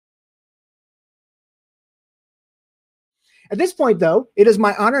At this point, though, it is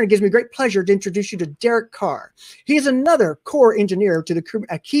my honor and it gives me great pleasure to introduce you to Derek Carr. He is another core engineer to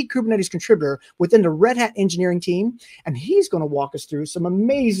a key Kubernetes contributor within the Red Hat engineering team, and he's going to walk us through some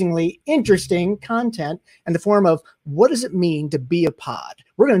amazingly interesting content in the form of what does it mean to be a pod.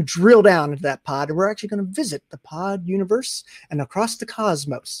 We're going to drill down into that pod, and we're actually going to visit the pod universe and across the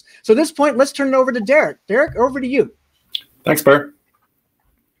cosmos. So at this point, let's turn it over to Derek. Derek, over to you. Thanks, Bert.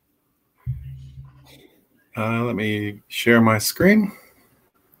 Let me share my screen.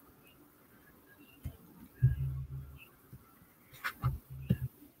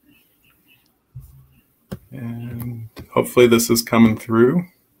 And hopefully this is coming through.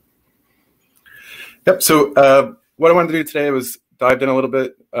 Yep, so what I wanted to do today was dived in a little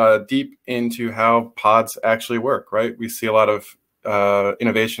bit deep into how pods actually work, right? We see a lot of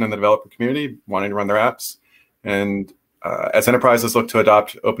innovation in the developer community wanting to run their apps. And as enterprises look to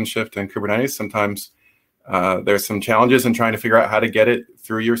adopt OpenShift and Kubernetes, sometimes there's some challenges in trying to figure out how to get it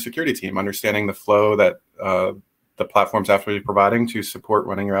through your security team, understanding the flow that the platform's actually providing to support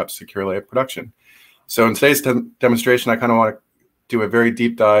running your apps securely at production. So in today's demonstration, I kind of want to do a very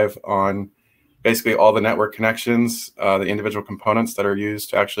deep dive on basically all the network connections, the individual components that are used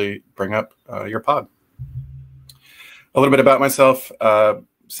to actually bring up your pod. A little bit about myself,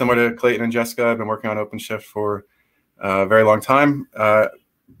 similar to Clayton and Jessica, I've been working on OpenShift for a very long time.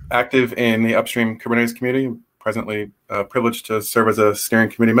 Active in the upstream Kubernetes community, presently privileged to serve as a steering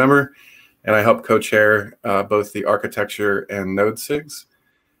committee member, and I help co-chair both the architecture and node SIGs.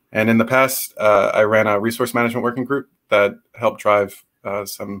 And in the past, I ran a resource management working group that helped drive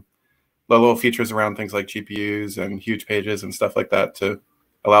some low-level features around things like GPUs and huge pages and stuff like that to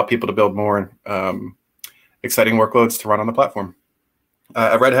allow people to build more exciting workloads to run on the platform.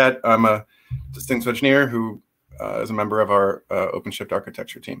 At Red Hat, I'm a distinguished engineer who is a member of our OpenShift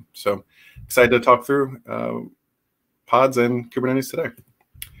architecture team. So excited to talk through pods and Kubernetes today.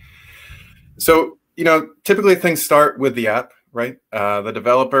 So, typically things start with the app, right? The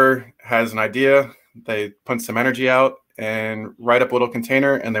developer has an idea, they put some energy out and write up a little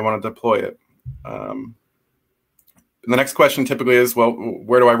container and they want to deploy it. And the next question typically is, well,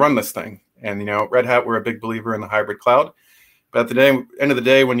 where do I run this thing? And, Red Hat, we're a big believer in the hybrid cloud. But at the end of the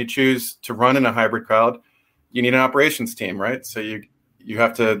day, when you choose to run in a hybrid cloud, you need an operations team, right? So you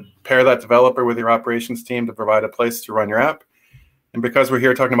have to pair that developer with your operations team to provide a place to run your app. And because we're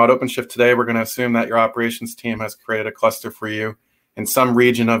here talking about OpenShift today, we're going to assume that your operations team has created a cluster for you in some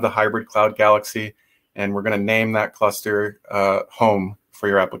region of the hybrid cloud galaxy, and we're going to name that cluster home for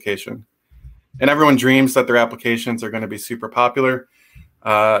your application. And everyone dreams that their applications are going to be super popular.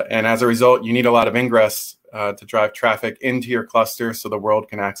 And as a result, you need a lot of ingress to drive traffic into your cluster so the world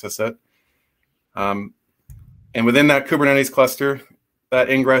can access it. And within that Kubernetes cluster, that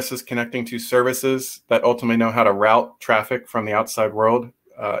ingress is connecting to services that ultimately know how to route traffic from the outside world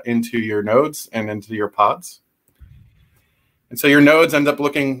into your nodes and into your pods. And so your nodes end up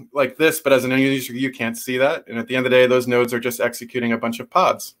looking like this, but as an end user, you can't see that. And at the end of the day, those nodes are just executing a bunch of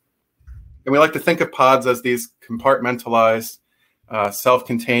pods. And we like to think of pods as these compartmentalized,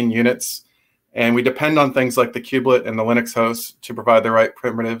 self-contained units. And we depend on things like the kubelet and the Linux host to provide the right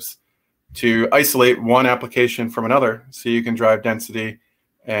primitives to isolate one application from another so you can drive density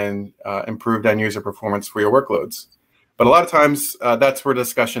and improved end user performance for your workloads. But a lot of times that's where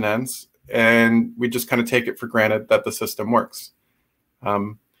discussion ends and we just kind of take it for granted that the system works.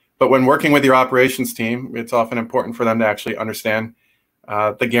 But when working with your operations team, it's often important for them to actually understand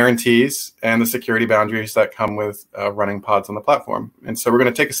the guarantees and the security boundaries that come with running pods on the platform. And so we're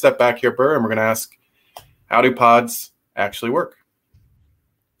going to take a step back here, Burr, and we're going to ask, how do pods actually work?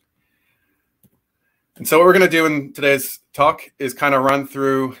 And so what we're going to do in today's talk is kind of run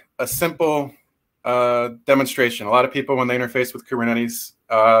through a simple demonstration. A lot of people, when they interface with Kubernetes,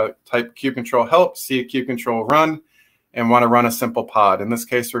 type kubectl help, see kubectl run, and want to run a simple pod. In this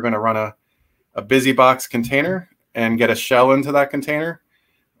case, we're going to run a busybox container and get a shell into that container.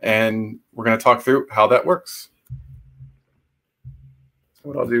 And we're going to talk through how that works. So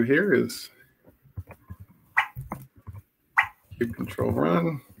what I'll do here is kubectl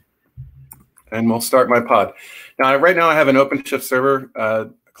run. And we'll start my pod. Now, right now I have an OpenShift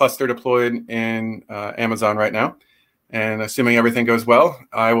server cluster deployed in Amazon right now. And assuming everything goes well,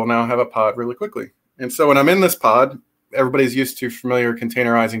 I will now have a pod really quickly. And so when I'm in this pod, everybody's used to familiar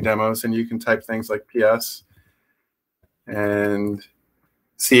containerizing demos, and you can type things like PS and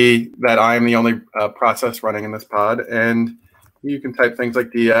see that I'm the only process running in this pod. And you can type things like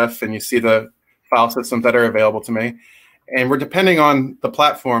DF, and you see the file systems that are available to me. And we're depending on the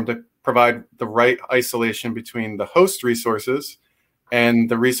platform to provide the right isolation between the host resources and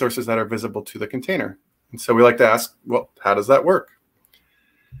the resources that are visible to the container. And so we like to ask, well, how does that work?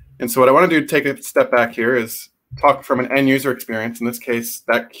 And so what I want to do to take a step back here is talk from an end user experience, in this case,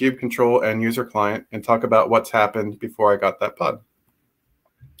 that kube control end user client, and talk about what's happened before I got that pod.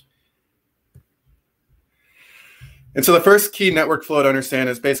 And so the first key network flow to understand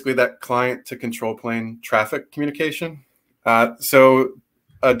is basically that client to control plane traffic communication. So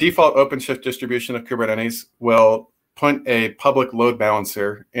a default OpenShift distribution of Kubernetes will put a public load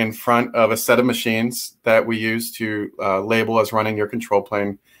balancer in front of a set of machines that we use to label as running your control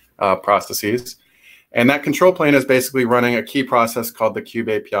plane processes. And that control plane is basically running a key process called the Kube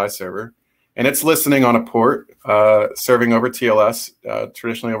API server. And it's listening on a port, serving over TLS,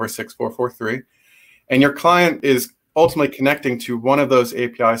 traditionally over 6443. And your client is ultimately connecting to one of those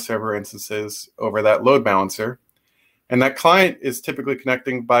API server instances over that load balancer. And that client is typically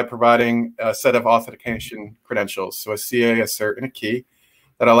connecting by providing a set of authentication credentials, so a CA, a cert, and a key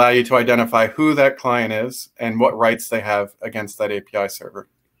that allow you to identify who that client is and what rights they have against that API server.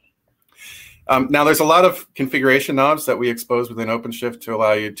 Now, there's a lot of configuration knobs that we expose within OpenShift to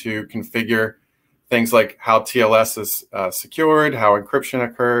allow you to configure things like how TLS is secured, how encryption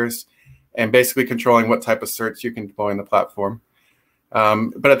occurs, and basically controlling what type of certs you can deploy in the platform.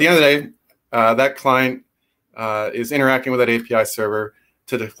 But at the end of the day, that client is interacting with that API server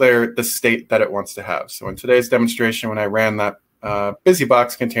to declare the state that it wants to have. So in today's demonstration, when I ran that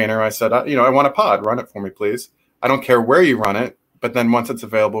BusyBox container, I said, I want a pod, run it for me, please. I don't care where you run it, but then once it's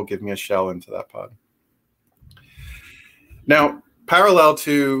available, give me a shell into that pod. Now, parallel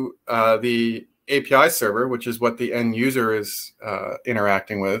to the API server, which is what the end user is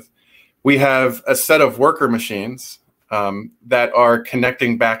interacting with, we have a set of worker machines that are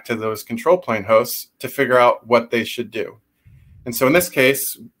connecting back to those control plane hosts to figure out what they should do. And so in this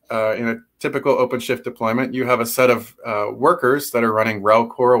case, in a typical OpenShift deployment, you have a set of workers that are running RHEL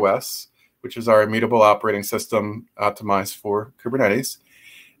Core OS, which is our immutable operating system optimized for Kubernetes.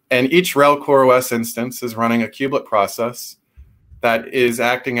 And each RHEL Core OS instance is running a kubelet process that is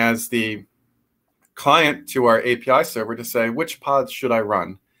acting as the client to our API server to say, which pods should I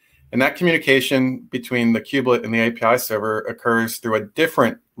run? And that communication between the kubelet and the API server occurs through a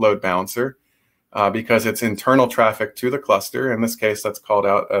different load balancer because it's internal traffic to the cluster. In this case, that's called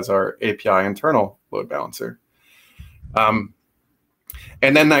out as our API internal load balancer. And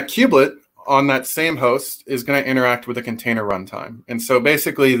then that kubelet on that same host is going to interact with a container runtime. And so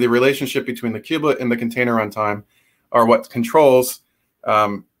basically, the relationship between the kubelet and the container runtime are what controls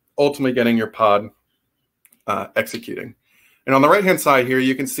ultimately getting your pod executing. And on the right-hand side here,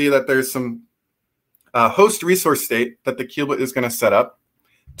 you can see that there's some host resource state that the kubelet is going to set up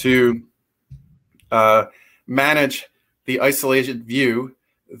to manage the isolated view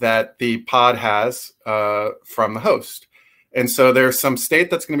that the pod has from the host. And so there's some state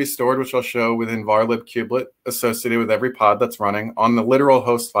that's going to be stored, which I'll show within varlib kubelet associated with every pod that's running on the literal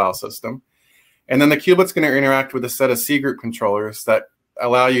host file system. And then the kubelet's going to interact with a set of cgroup controllers that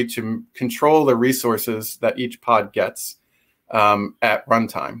allow you to control the resources that each pod gets at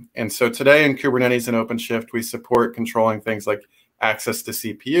runtime. And so today in Kubernetes and OpenShift, we support controlling things like access to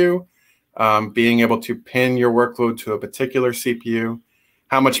CPU, being able to pin your workload to a particular CPU,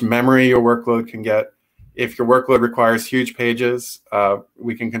 how much memory your workload can get. If your workload requires huge pages,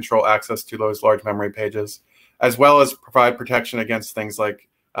 we can control access to those large memory pages, as well as provide protection against things like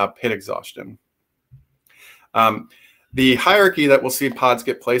PID exhaustion. The hierarchy that we'll see pods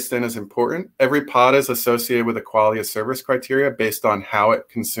get placed in is important. Every pod is associated with a quality of service criteria based on how it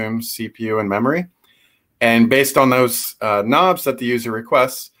consumes CPU and memory. And based on those knobs that the user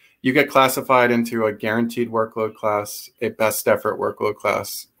requests, you get classified into a guaranteed workload class, a best effort workload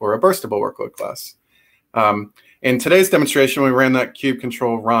class, or a burstable workload class. In today's demonstration, we ran that kube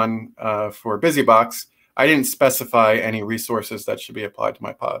control run for BusyBox. I didn't specify any resources that should be applied to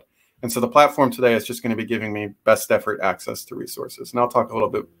my pod. And so the platform today is just going to be giving me best effort access to resources. And I'll talk a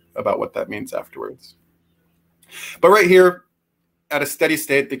little bit about what that means afterwards. But right here, at a steady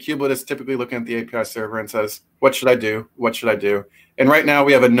state, the kubelet is typically looking at the API server and says, what should I do? What should I do? And right now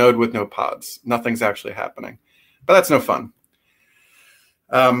we have a node with no pods. Nothing's actually happening. But that's no fun.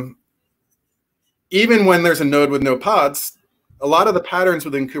 Even when there's a node with no pods, a lot of the patterns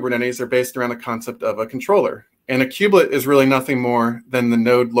within Kubernetes are based around the concept of a controller. And a kubelet is really nothing more than the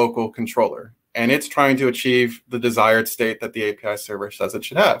node local controller. And it's trying to achieve the desired state that the API server says it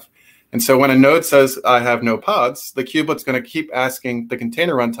should have. And so when a node says, I have no pods, the kubelet's going to keep asking the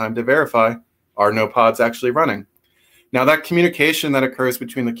container runtime to verify, are no pods actually running? Now, that communication that occurs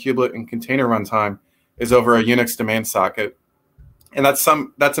between the kubelet and container runtime is over a Unix domain socket. And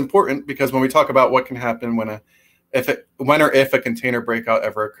that's important because when we talk about what can happen when or if a container breakout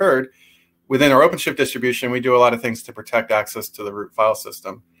ever occurred, within our OpenShift distribution, we do a lot of things to protect access to the root file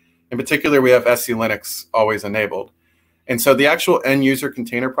system. In particular, we have SC Linux always enabled. And so the actual end user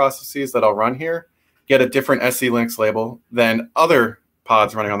container processes that I'll run here get a different SC Linux label than other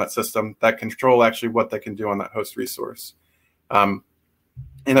pods running on that system that control actually what they can do on that host resource. And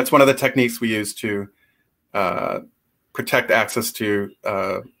that's one of the techniques we use to protect access to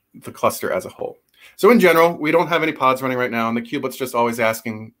the cluster as a whole. So in general, we don't have any pods running right now, and the kubelet's just always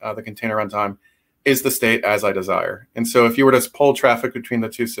asking the container runtime, is the state as I desire? And so if you were to pull traffic between the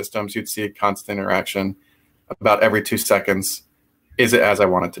two systems, you'd see a constant interaction about every 2 seconds. Is it as I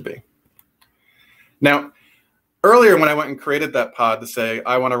want it to be? Now, earlier when I went and created that pod to say,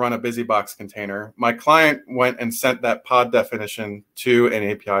 I want to run a BusyBox container, my client went and sent that pod definition to an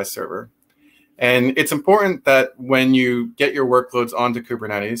API server. And it's important that when you get your workloads onto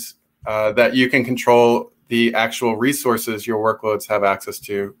Kubernetes, that you can control the actual resources your workloads have access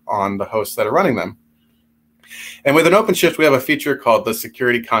to on the hosts that are running them. And with an OpenShift, we have a feature called the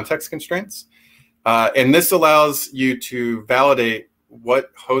security context constraints. And this allows you to validate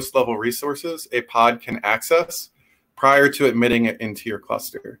what host level resources a pod can access prior to admitting it into your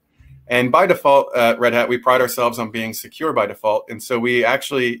cluster. And by default at Red Hat, we pride ourselves on being secure by default. And so we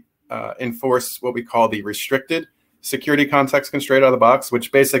actually enforce what we call the restricted security context constraint out of the box,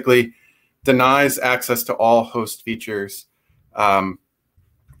 which basically denies access to all host features and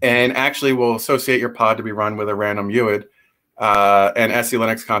actually will associate your pod to be run with a random UID and SE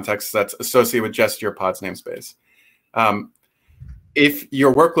Linux context that's associated with just your pod's namespace. If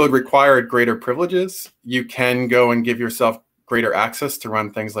your workload required greater privileges, you can go and give yourself greater access to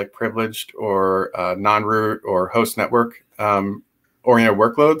run things like privileged or non-root or host network oriented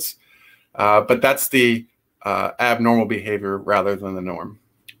workloads. But that's the abnormal behavior rather than the norm.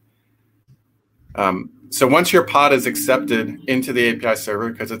 So once your pod is accepted into the API server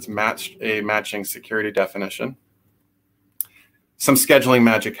because it's matched a matching security definition, some scheduling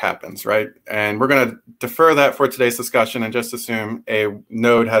magic happens, right? And we're going to defer that for today's discussion and just assume a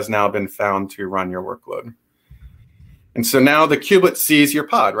node has now been found to run your workload. And so now the kubelet sees your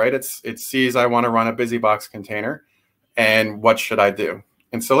pod, right? It sees I want to run a BusyBox container, and what should I do?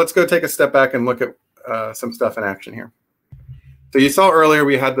 And so let's go take a step back and look at some stuff in action here. So you saw earlier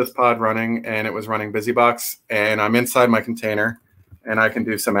we had this pod running, and it was running BusyBox, and I'm inside my container, and I can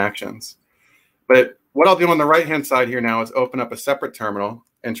do some actions. But what I'll do on the right-hand side here now is open up a separate terminal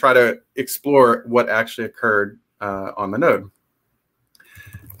and try to explore what actually occurred on the node.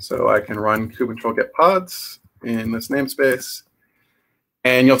 So I can run kubectl get pods in this namespace,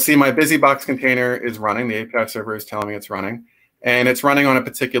 and you'll see my BusyBox container is running. The API server is telling me it's running, and it's running on a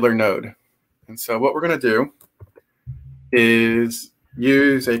particular node. And so what we're going to do is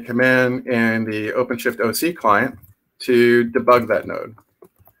use a command in the OpenShift OC client to debug that node.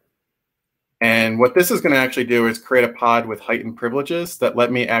 And what this is going to actually do is create a pod with heightened privileges that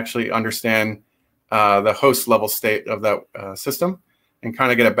let me actually understand the host level state of that system and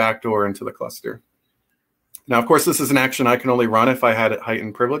kind of get a backdoor into the cluster. Now, of course, this is an action I can only run if I had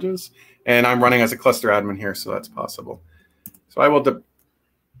heightened privileges, and I'm running as a cluster admin here, so that's possible. So I will debug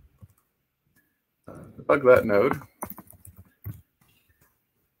that node.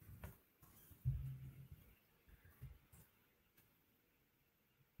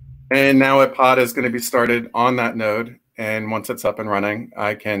 And now a pod is going to be started on that node. And once it's up and running,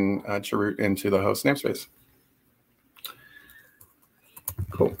 I can root into the host namespace.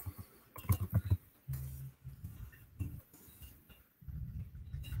 Cool.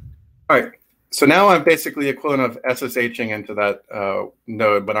 All right. So now I'm basically equivalent of SSHing into that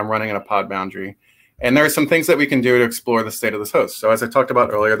node, but I'm running in a pod boundary. And there are some things that we can do to explore the state of this host. So as I talked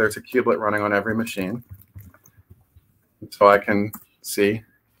about earlier, there's a kubelet running on every machine. So I can see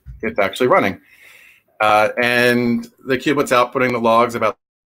it's actually running. And the kubelet's outputting the logs about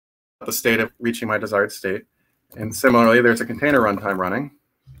the state of reaching my desired state. And similarly, there's a container runtime running.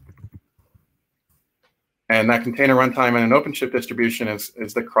 And that container runtime in an OpenShift distribution is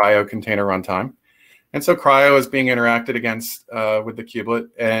the cryo container runtime. And so cryo is being interacted against with the kubelet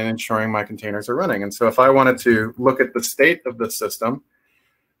and ensuring my containers are running. And so if I wanted to look at the state of the system,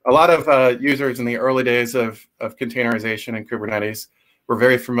 a lot of users in the early days of containerization in Kubernetes were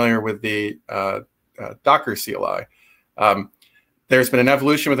very familiar with the Docker CLI. There's been an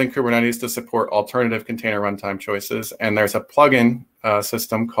evolution within Kubernetes to support alternative container runtime choices, and there's a plugin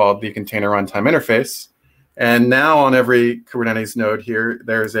system called the Container Runtime Interface. And now on every Kubernetes node here,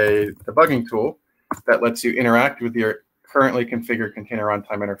 there's a debugging tool that lets you interact with your currently configured container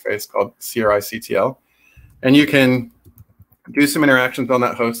runtime interface called CRI-CTL. And you can do some interactions on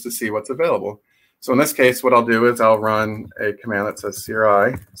that host to see what's available. So in this case, what I'll do is I'll run a command that says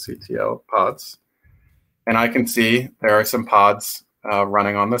CRI CTL pods, and I can see there are some pods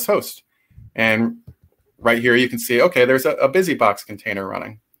running on this host. And right here, you can see, okay, there's a BusyBox container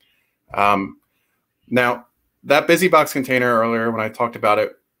running. Now, that BusyBox container earlier, when I talked about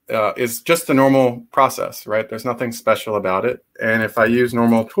it, is just a normal process, right? There's nothing special about it. And if I use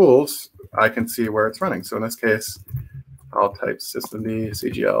normal tools, I can see where it's running. So in this case, I'll type systemd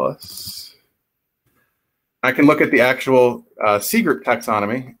cgls. I can look at the actual C group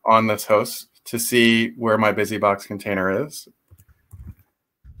taxonomy on this host to see where my BusyBox container is.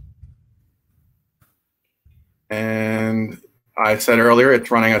 And I said earlier, it's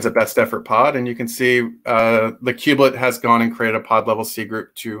running as a best effort pod, and you can see the kubelet has gone and created a pod level C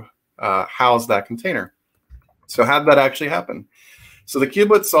group to house that container. So how did that actually happen? So the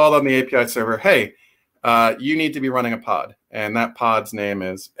kubelet saw on the API server, hey, you need to be running a pod, and that pod's name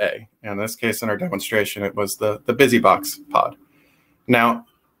is A. And in this case, in our demonstration, it was the BusyBox pod. Now,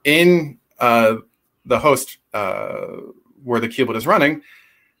 in the host where the kubelet is running,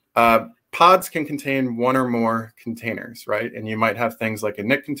 pods can contain one or more containers, right? And you might have things like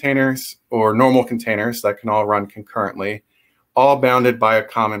init containers or normal containers that can all run concurrently, all bounded by a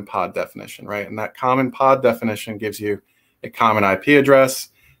common pod definition, right? And that common pod definition gives you a common IP address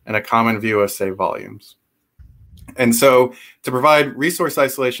and a common view of, say, volumes. And so to provide resource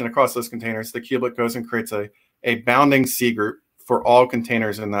isolation across those containers, the kubelet goes and creates a bounding C group for all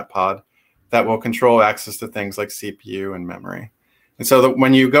containers in that pod that will control access to things like CPU and memory. And so that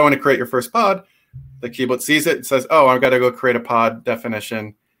when you go in to create your first pod, the kubelet sees it and says, oh, I've got to go create a pod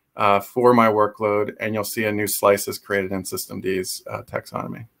definition for my workload. And you'll see a new slice is created in systemd's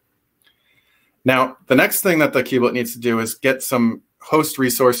taxonomy. Now, the next thing that the kubelet needs to do is get some host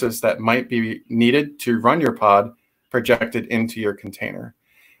resources that might be needed to run your pod projected into your container.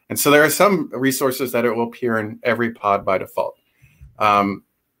 And so there are some resources that it will appear in every pod by default.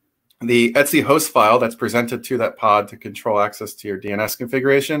 The etc host file that's presented to that pod to control access to your DNS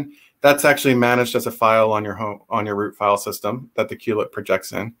configuration, that's actually managed as a file on your root file system that the kubelet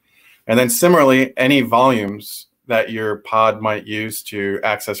projects in. And then similarly, any volumes that your pod might use to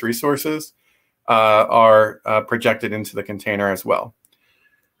access resources are projected into the container as well.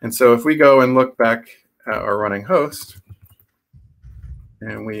 And so if we go and look back at our running host,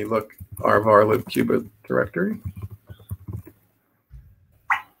 and we look our var lib kubelet directory,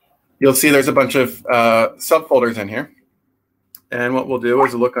 you'll see there's a bunch of subfolders in here. And what we'll do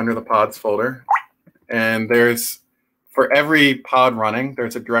is look under the pods folder. And there's, for every pod running,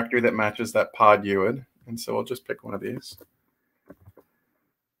 there's a directory that matches that pod UID. And so we'll just pick one of these.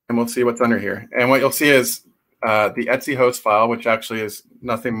 And we'll see what's under here. And what you'll see is the etc host file, which actually is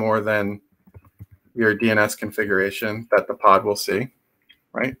nothing more than your DNS configuration that the pod will see,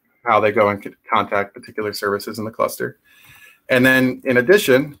 right? How they go and contact particular services in the cluster. And then in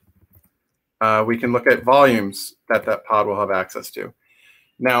addition, we can look at volumes that that pod will have access to.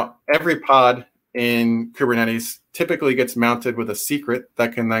 Now, every pod in Kubernetes typically gets mounted with a secret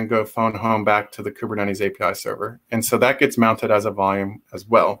that can then go phone home back to the Kubernetes API server. And so that gets mounted as a volume as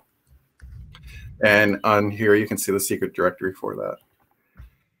well. And on here, you can see the secret directory for that.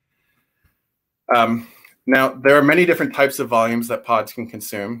 Now, there are many different types of volumes that pods can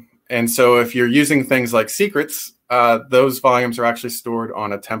consume. And so if you're using things like secrets, those volumes are actually stored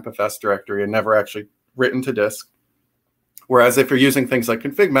on a tempfs directory and never actually written to disk. Whereas if you're using things like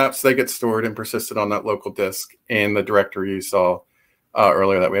config maps, they get stored and persisted on that local disk in the directory you saw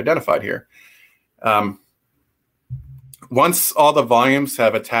earlier that we identified here. Once all the volumes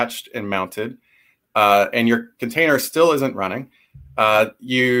have attached and mounted, and your container still isn't running,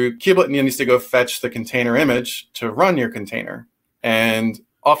 kubelet needs to go fetch the container image to run your container. And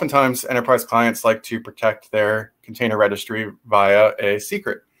oftentimes, enterprise clients like to protect their container registry via a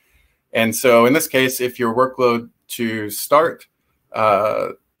secret. And so in this case, if your workload to start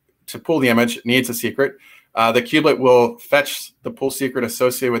to pull the image needs a secret, the kubelet will fetch the pull secret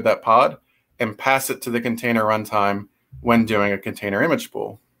associated with that pod and pass it to the container runtime when doing a container image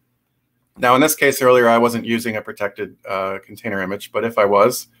pull. Now, in this case earlier, I wasn't using a protected container image, but if I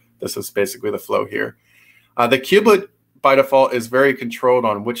was, this is basically the flow here. The kubelet by default is very controlled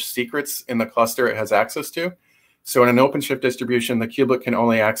on which secrets in the cluster it has access to. So in an OpenShift distribution, the kubelet can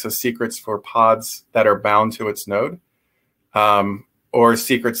only access secrets for pods that are bound to its node, or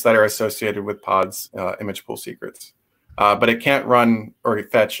secrets that are associated with pods image pool secrets. But it can't run or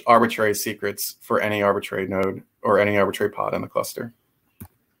fetch arbitrary secrets for any arbitrary node or any arbitrary pod in the cluster.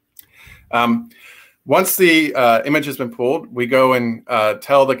 Once the image has been pulled, we go and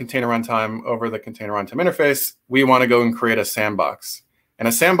tell the container runtime over the container runtime interface, we want to go and create a sandbox. And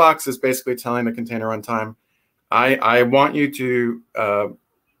a sandbox is basically telling the container runtime, I want you to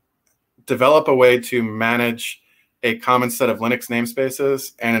develop a way to manage a common set of Linux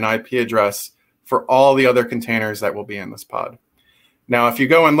namespaces and an IP address for all the other containers that will be in this pod. Now, if you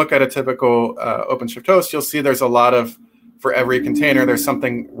go and look at a typical OpenShift host, you'll see there's a lot of, for every container, there's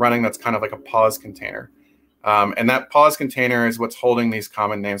something running that's kind of like a pause container. And that pause container is what's holding these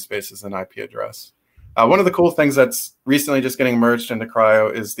common namespaces and IP address. One of the cool things that's recently just getting merged into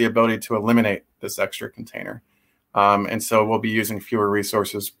Cryo is the ability to eliminate this extra container. And so we'll be using fewer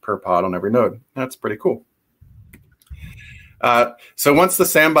resources per pod on every node. That's pretty cool. So once the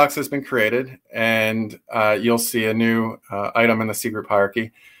sandbox has been created, and you'll see a new item in the C group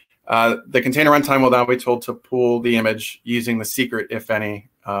hierarchy, the container runtime will now be told to pull the image using the secret, if any,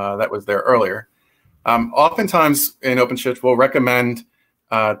 that was there earlier. Oftentimes in OpenShift, we'll recommend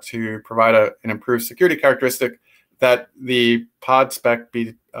to provide an improved security characteristic that the pod spec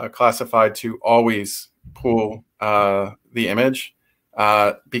be classified to always pull the image,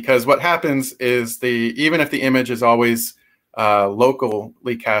 because what happens is even if the image is always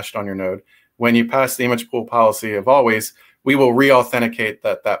locally cached on your node, when you pass the image pool policy of always, we will re-authenticate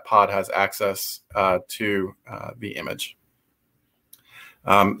that that pod has access to the image.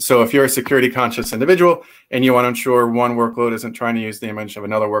 So if you're a security conscious individual and you want to ensure one workload isn't trying to use the image of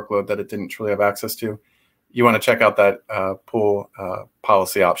another workload that it didn't truly have access to, you want to check out that pool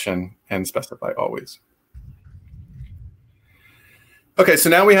policy option and specify always. Okay, so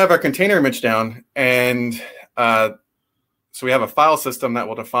now we have our container image down, and so we have a file system that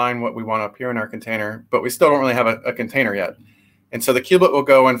will define what we want to appear in our container, but we still don't really have a container yet. And so the kubelet will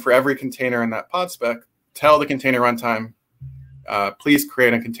go, and for every container in that pod spec, tell the container runtime, please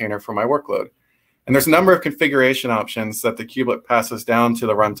create a container for my workload. And there's a number of configuration options that the kubelet passes down to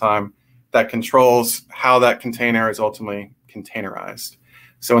the runtime that controls how that container is ultimately containerized.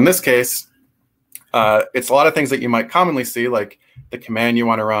 So in this case, it's a lot of things that you might commonly see, like the command you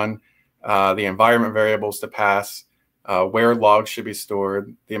want to run, the environment variables to pass, where logs should be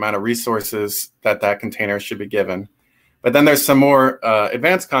stored, the amount of resources that that container should be given. But then there's some more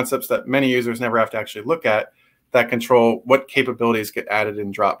advanced concepts that many users never have to actually look at that control what capabilities get added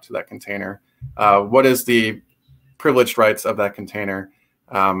and dropped to that container. What is the privileged rights of that container?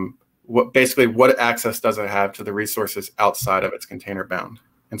 Basically, what access does it have to the resources outside of its container bound?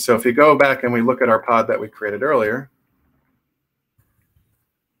 And so if you go back and we look at our pod that we created earlier,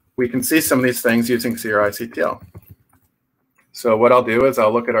 we can see some of these things using CRI-CTL. So what I'll do is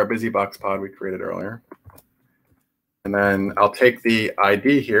I'll look at our BusyBox pod we created earlier. And then I'll take the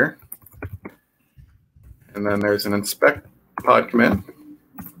ID here. And then there's an inspect pod command.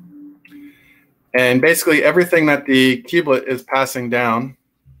 And basically everything that the kubelet is passing down,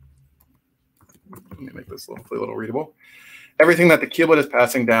 let me make this hopefully a little readable. Everything that the kubelet is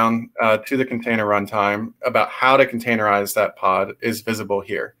passing down to the container runtime about how to containerize that pod is visible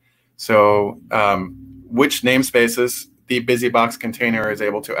here. So which namespaces the BusyBox container is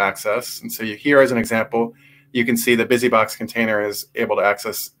able to access. And so here as an example, you can see the BusyBox container is able to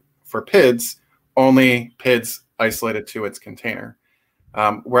access for PIDs, only PIDs isolated to its container.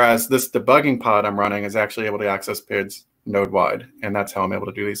 Whereas this debugging pod I'm running is actually able to access PIDs node-wide. And that's how I'm able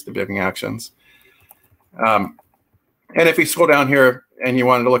to do these debugging actions. And if you scroll down here and you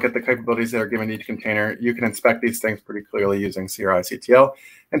wanted to look at the capabilities that are given to each container, you can inspect these things pretty clearly using CRI-CTL.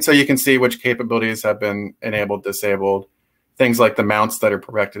 And so you can see which capabilities have been enabled, disabled, things like the mounts that are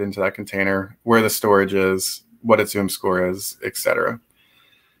projected into that container, where the storage is, what its Zoom score is, etc.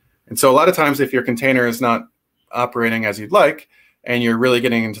 And so a lot of times if your container is not operating as you'd like, and you're really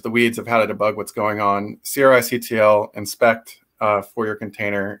getting into the weeds of how to debug what's going on, CRI-CTL inspect for your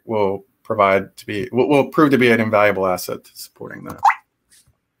container will prove to be an invaluable asset to supporting that.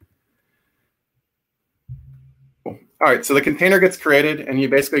 Cool. All right, so the container gets created, and you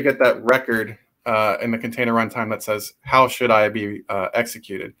basically get that record in the container runtime that says, how should I be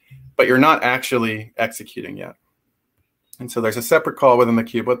executed? But you're not actually executing yet. And so there's a separate call within the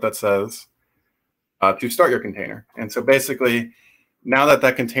kubelet that says to start your container. And so basically, now that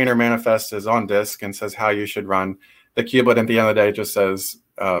that container manifest is on disk and says how you should run, the kubelet at the end of the day just says,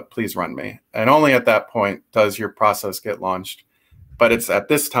 please run me. And only at that point does your process get launched. But it's at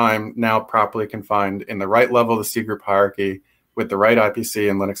this time now properly confined in the right level of the C group hierarchy with the right IPC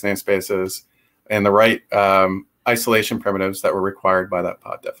and Linux namespaces and the right isolation primitives that were required by that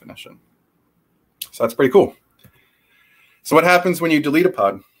pod definition. So that's pretty cool. So what happens when you delete a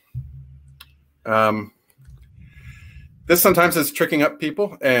pod? This sometimes is tricking up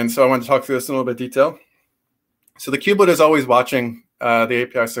people. And so I want to talk through this in a little bit of detail. So the kubelet is always watching the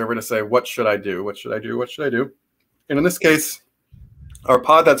API server to say, what should I do? What should I do? What should I do? And in this case, our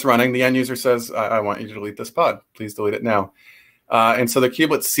pod that's running, the end user says, I want you to delete this pod. Please delete it now. And so the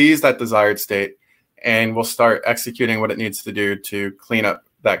kubelet sees that desired state and will start executing what it needs to do to clean up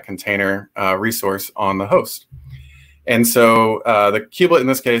that container resource on the host. And so the kubelet in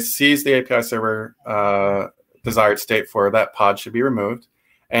this case sees the API server desired state for that pod should be removed,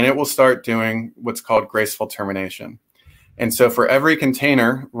 and it will start doing what's called graceful termination. And so for every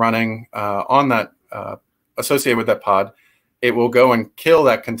container running on that associated with that pod, it will go and kill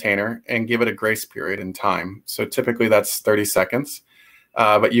that container and give it a grace period in time. So typically that's 30 seconds,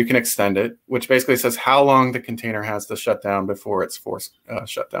 but you can extend it, which basically says how long the container has to shut down before it's forced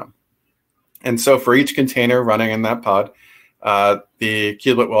shut down. And so for each container running in that pod, the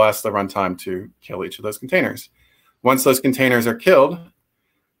kubelet will ask the runtime to kill each of those containers. Once those containers are killed,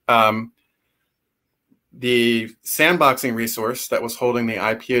 the sandboxing resource that was holding the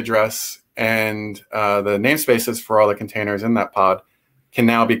IP address and the namespaces for all the containers in that pod can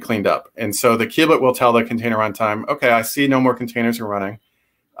now be cleaned up. And so the kubelet will tell the container runtime, okay, I see no more containers are running.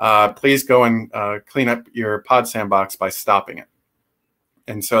 Please go and clean up your pod sandbox by stopping it.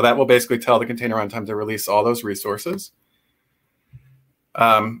 And so that will basically tell the container runtime to release all those resources.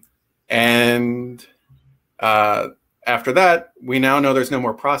 After that, we now know there's no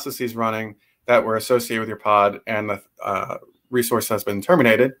more processes running that were associated with your pod, and the resource has been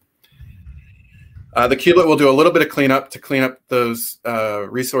terminated. The kubelet will do a little bit of cleanup to clean up those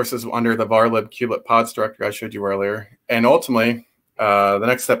resources under the varlib kubelet pods directory I showed you earlier. And ultimately, the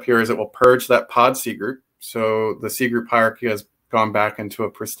next step here is it will purge that pod C group. So the C group hierarchy has gone back into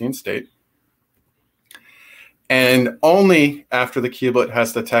a pristine state. And only after the kubelet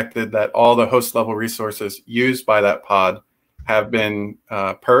has detected that all the host level resources used by that pod have been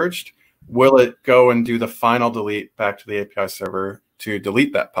purged, will it go and do the final delete back to the API server to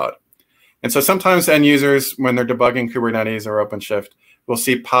delete that pod. And so sometimes end users, when they're debugging Kubernetes or OpenShift, will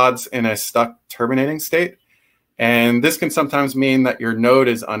see pods in a stuck terminating state. And this can sometimes mean that your node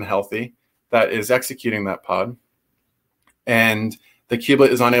is unhealthy that is executing that pod. And the kubelet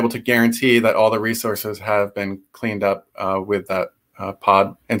is unable to guarantee that all the resources have been cleaned up with that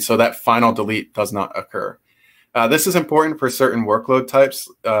pod. And so that final delete does not occur. This is important for certain workload types.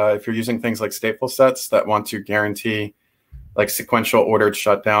 If you're using things like stateful sets that want to guarantee like sequential ordered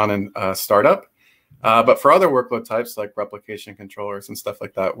shutdown and startup. But for other workload types like replication controllers and stuff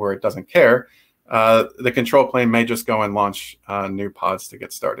like that, where it doesn't care, the control plane may just go and launch new pods to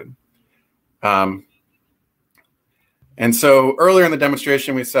get started. And so earlier in the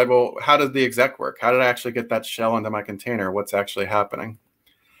demonstration, we said, well, how does the exec work? How did I actually get that shell into my container? What's actually happening?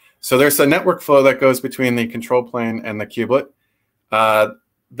 So there's a network flow that goes between the control plane and the kubelet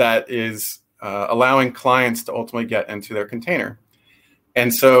that is allowing clients to ultimately get into their container.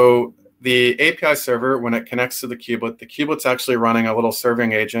 And so the API server, when it connects to the kubelet's actually running a little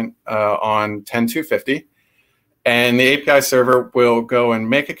serving agent on 10.250. And the API server will go and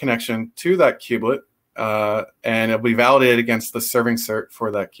make a connection to that kubelet, and it'll be validated against the serving cert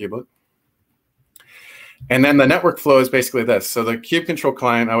for that kubelet. And then the network flow is basically this. So the kube control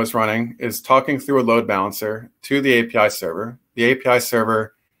client I was running is talking through a load balancer to the API server. The API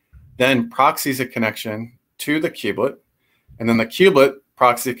server then proxies a connection to the kubelet, and then the kubelet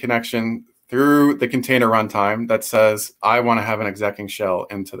proxies a connection through the container runtime that says, I want to have an execing shell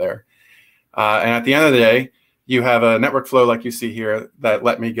into there. And at the end of the day, you have a network flow like you see here that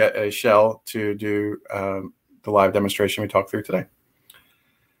let me get a shell to do the live demonstration we talked through today.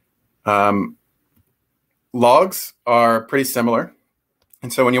 Logs are pretty similar.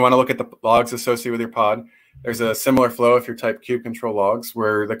 And so when you want to look at the logs associated with your pod, there's a similar flow if you type kube control logs,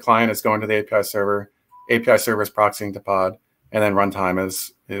 where the client is going to the API server is proxying to pod, and then runtime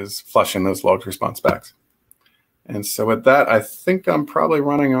is flushing those logs response backs. And so with that, I think I'm probably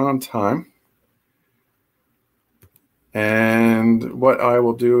running on time. And what I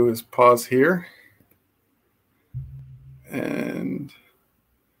will do is pause here. And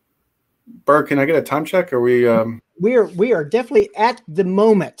Bert, can I get a time check? Are we? We are definitely at the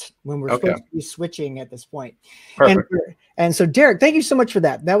moment when we're supposed to be switching at this point. Perfect. And so, Derek, thank you so much for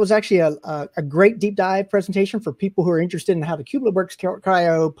that. That was actually a great deep dive presentation for people who are interested in how the kubelet works,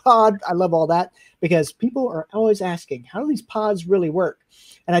 cryo pod. I love all that because people are always asking, how do these pods really work?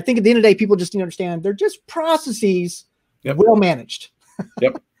 And I think at the end of the day, people just need to understand they're just processes well managed.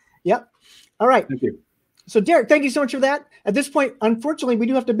 Yep. Yep. All right. Thank you. So, Derek, thank you so much for that. At this point, unfortunately, we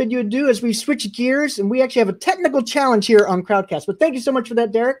do have to bid you adieu as we switch gears, and we actually have a technical challenge here on Crowdcast. But thank you so much for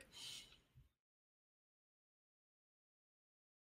that, Derek.